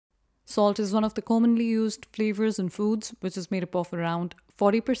Salt is one of the commonly used flavors in foods, which is made up of around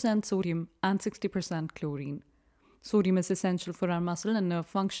 40% sodium and 60% chlorine. Sodium is essential for our muscle and nerve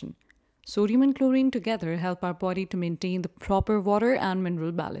function. Sodium and chlorine together help our body to maintain the proper water and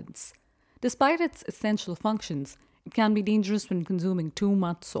mineral balance. Despite its essential functions, it can be dangerous when consuming too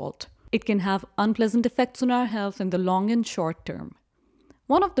much salt. It can have unpleasant effects on our health in the long and short term.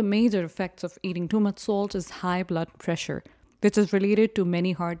 One of the major effects of eating too much salt is high blood pressure, which is related to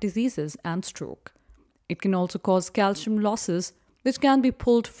many heart diseases and stroke. It can also cause calcium losses, which can be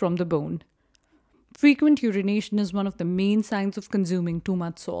pulled from the bone. Frequent urination is one of the main signs of consuming too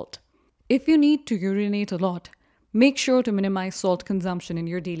much salt. If you need to urinate a lot, make sure to minimize salt consumption in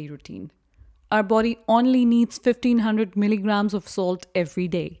your daily routine. Our body only needs 1500 milligrams of salt every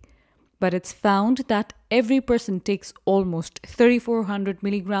day, but it's found that every person takes almost 3400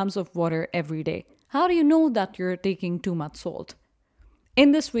 milligrams of water every day. How do you know that you're taking too much salt?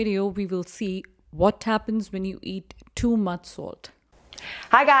 In this video, we will see what happens when you eat too much salt.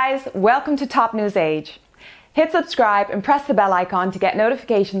 Hi guys, welcome to Top News Age. Hit subscribe and press the bell icon to get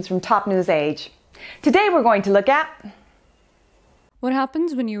notifications from Top News Age. Today we're going to look at what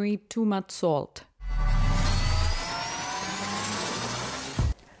happens when you eat too much salt.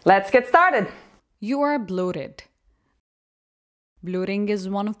 Let's get started. You are bloated. Bloating is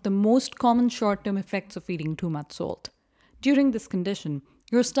one of the most common short-term effects of eating too much salt. During this condition,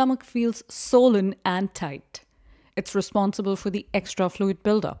 your stomach feels swollen and tight. It's responsible for the extra fluid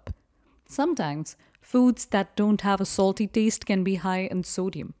buildup. Sometimes, foods that don't have a salty taste can be high in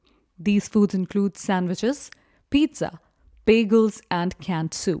sodium. These foods include sandwiches, pizza, bagels, and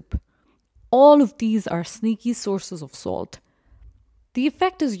canned soup. All of these are sneaky sources of salt. The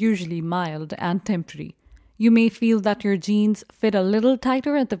effect is usually mild and temporary. You may feel that your jeans fit a little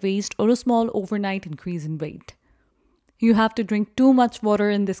tighter at the waist or a small overnight increase in weight. You have to drink too much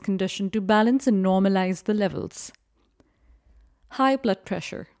water in this condition to balance and normalize the levels. High blood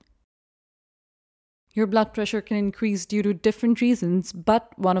pressure. Your blood pressure can increase due to different reasons,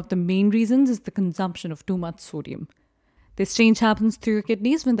 but one of the main reasons is the consumption of too much sodium. This change happens through your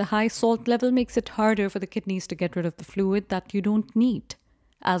kidneys when the high salt level makes it harder for the kidneys to get rid of the fluid that you don't need.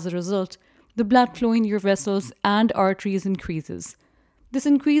 As a result, the blood flow in your vessels and arteries increases. This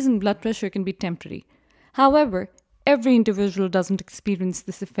increase in blood pressure can be temporary. However, every individual doesn't experience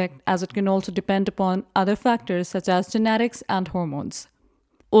this effect, as it can also depend upon other factors such as genetics and hormones.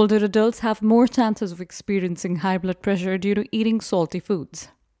 Older adults have more chances of experiencing high blood pressure due to eating salty foods.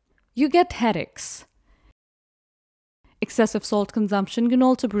 You get headaches. Excessive salt consumption can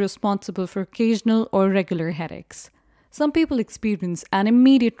also be responsible for occasional or regular headaches. Some people experience an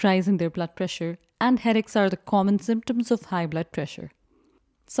immediate rise in their blood pressure, and headaches are the common symptoms of high blood pressure.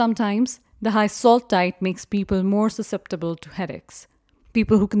 Sometimes, the high salt diet makes people more susceptible to headaches.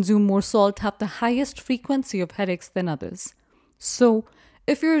 People who consume more salt have the highest frequency of headaches than others. So,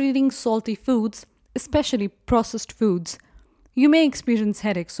 if you're eating salty foods, especially processed foods, you may experience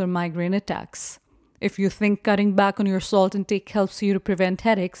headaches or migraine attacks. If you think cutting back on your salt intake helps you to prevent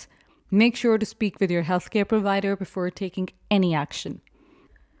headaches, make sure to speak with your healthcare provider before taking any action.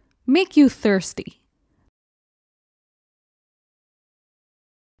 Make you thirsty.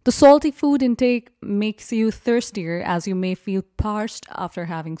 The salty food intake makes you thirstier, as you may feel parched after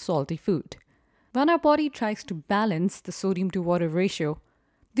having salty food. When our body tries to balance the sodium to water ratio,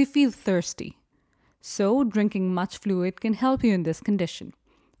 we feel thirsty. So, drinking much fluid can help you in this condition.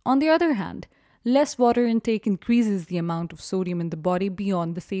 On the other hand, less water intake increases the amount of sodium in the body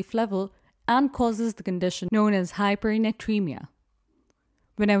beyond the safe level and causes the condition known as hyper-natremia.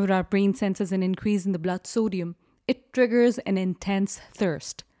 Whenever our brain senses an increase in the blood sodium, it triggers an intense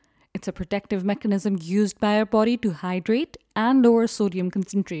thirst. It's a protective mechanism used by our body to hydrate and lower sodium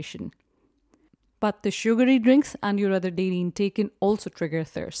concentration. But the sugary drinks and your other daily intake can also trigger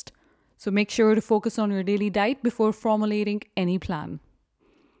thirst. So make sure to focus on your daily diet before formulating any plan.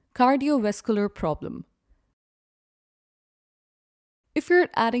 Cardiovascular problem. If you're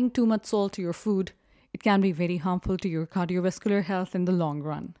adding too much salt to your food, it can be very harmful to your cardiovascular health in the long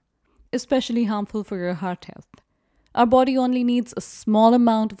run, especially harmful for your heart health. Our body only needs a small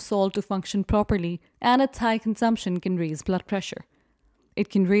amount of salt to function properly, and its high consumption can raise blood pressure. It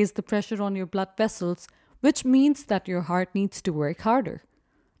can raise the pressure on your blood vessels, which means that your heart needs to work harder.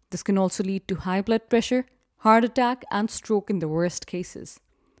 This can also lead to high blood pressure, heart attack, and stroke in the worst cases.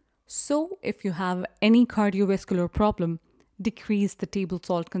 So, if you have any cardiovascular problem, decrease the table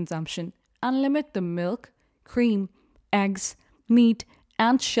salt consumption and limit the milk, cream, eggs, meat,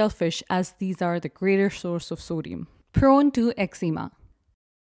 and shellfish, as these are the greater source of sodium. Prone to eczema.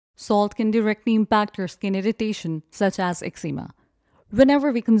 Salt can directly impact your skin irritation, such as eczema.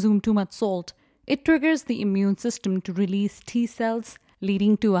 Whenever we consume too much salt, it triggers the immune system to release T cells,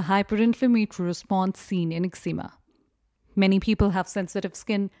 leading to a hyper-inflammatory response seen in eczema. Many people have sensitive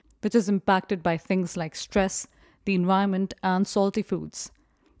skin, which is impacted by things like stress, the environment, and salty foods.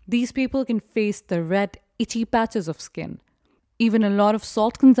 These people can face the red, itchy patches of skin. Even a lot of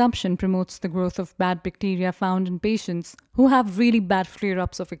salt consumption promotes the growth of bad bacteria found in patients who have really bad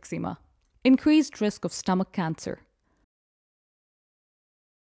flare-ups of eczema. Increased risk of stomach cancer.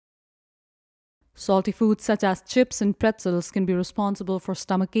 Salty foods such as chips and pretzels can be responsible for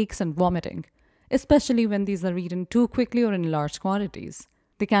stomach aches and vomiting, especially when these are eaten too quickly or in large quantities.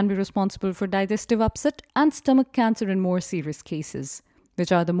 They can be responsible for digestive upset and stomach cancer in more serious cases,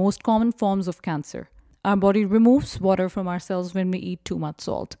 which are the most common forms of cancer. Our body removes water from our cells when we eat too much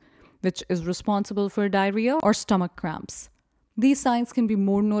salt, which is responsible for diarrhea or stomach cramps. These signs can be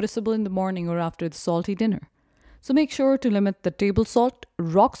more noticeable in the morning or after the salty dinner. So make sure to limit the table salt,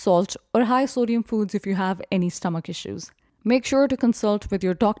 rock salt, or high sodium foods if you have any stomach issues. Make sure to consult with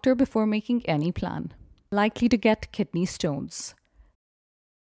your doctor before making any plan. Likely to get kidney stones.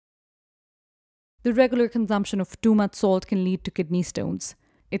 The regular consumption of too much salt can lead to kidney stones.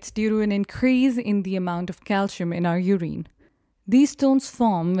 It's due to an increase in the amount of calcium in our urine. These stones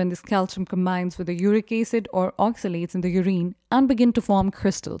form when this calcium combines with the uric acid or oxalates in the urine and begin to form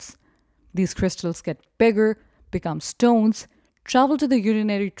crystals. These crystals get bigger, become stones, travel to the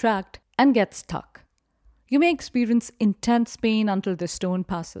urinary tract, and get stuck. You may experience intense pain until the stone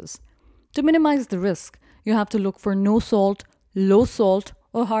passes. To minimize the risk, you have to look for no salt, low salt,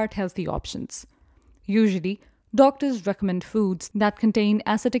 or heart-healthy options. Usually, doctors recommend foods that contain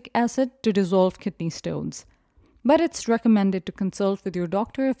acetic acid to dissolve kidney stones. But it's recommended to consult with your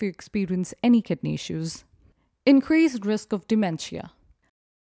doctor if you experience any kidney issues. Increased risk of dementia.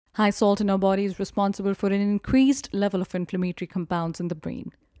 High salt in our body is responsible for an increased level of inflammatory compounds in the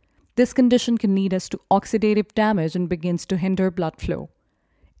brain. This condition can lead us to oxidative damage and begins to hinder blood flow.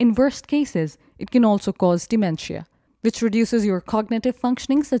 In worst cases, it can also cause dementia, which reduces your cognitive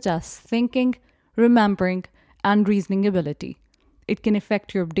functioning such as thinking, remembering, and reasoning ability. It can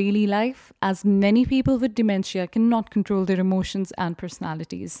affect your daily life, as many people with dementia cannot control their emotions and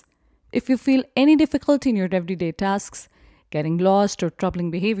personalities. If you feel any difficulty in your everyday tasks, getting lost, or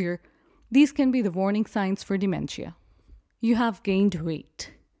troubling behavior, these can be the warning signs for dementia. You have gained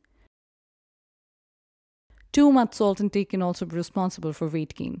weight. Too much salt intake can also be responsible for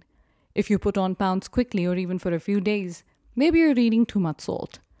weight gain. If you put on pounds quickly or even for a few days, maybe you're eating too much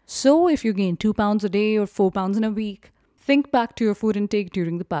salt. So if you gain 2 pounds a day or 4 pounds in a week, think back to your food intake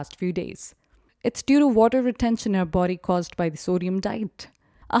during the past few days. It's due to water retention in our body caused by the sodium diet.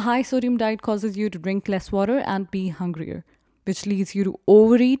 A high sodium diet causes you to drink less water and be hungrier, which leads you to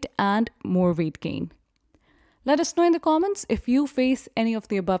overeat and more weight gain. Let us know in the comments if you face any of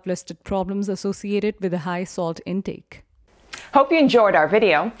the above listed problems associated with a high salt intake. Hope you enjoyed our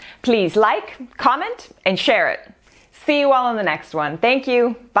video. Please like, comment, and share it. See you all in the next one. Thank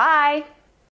you. Bye.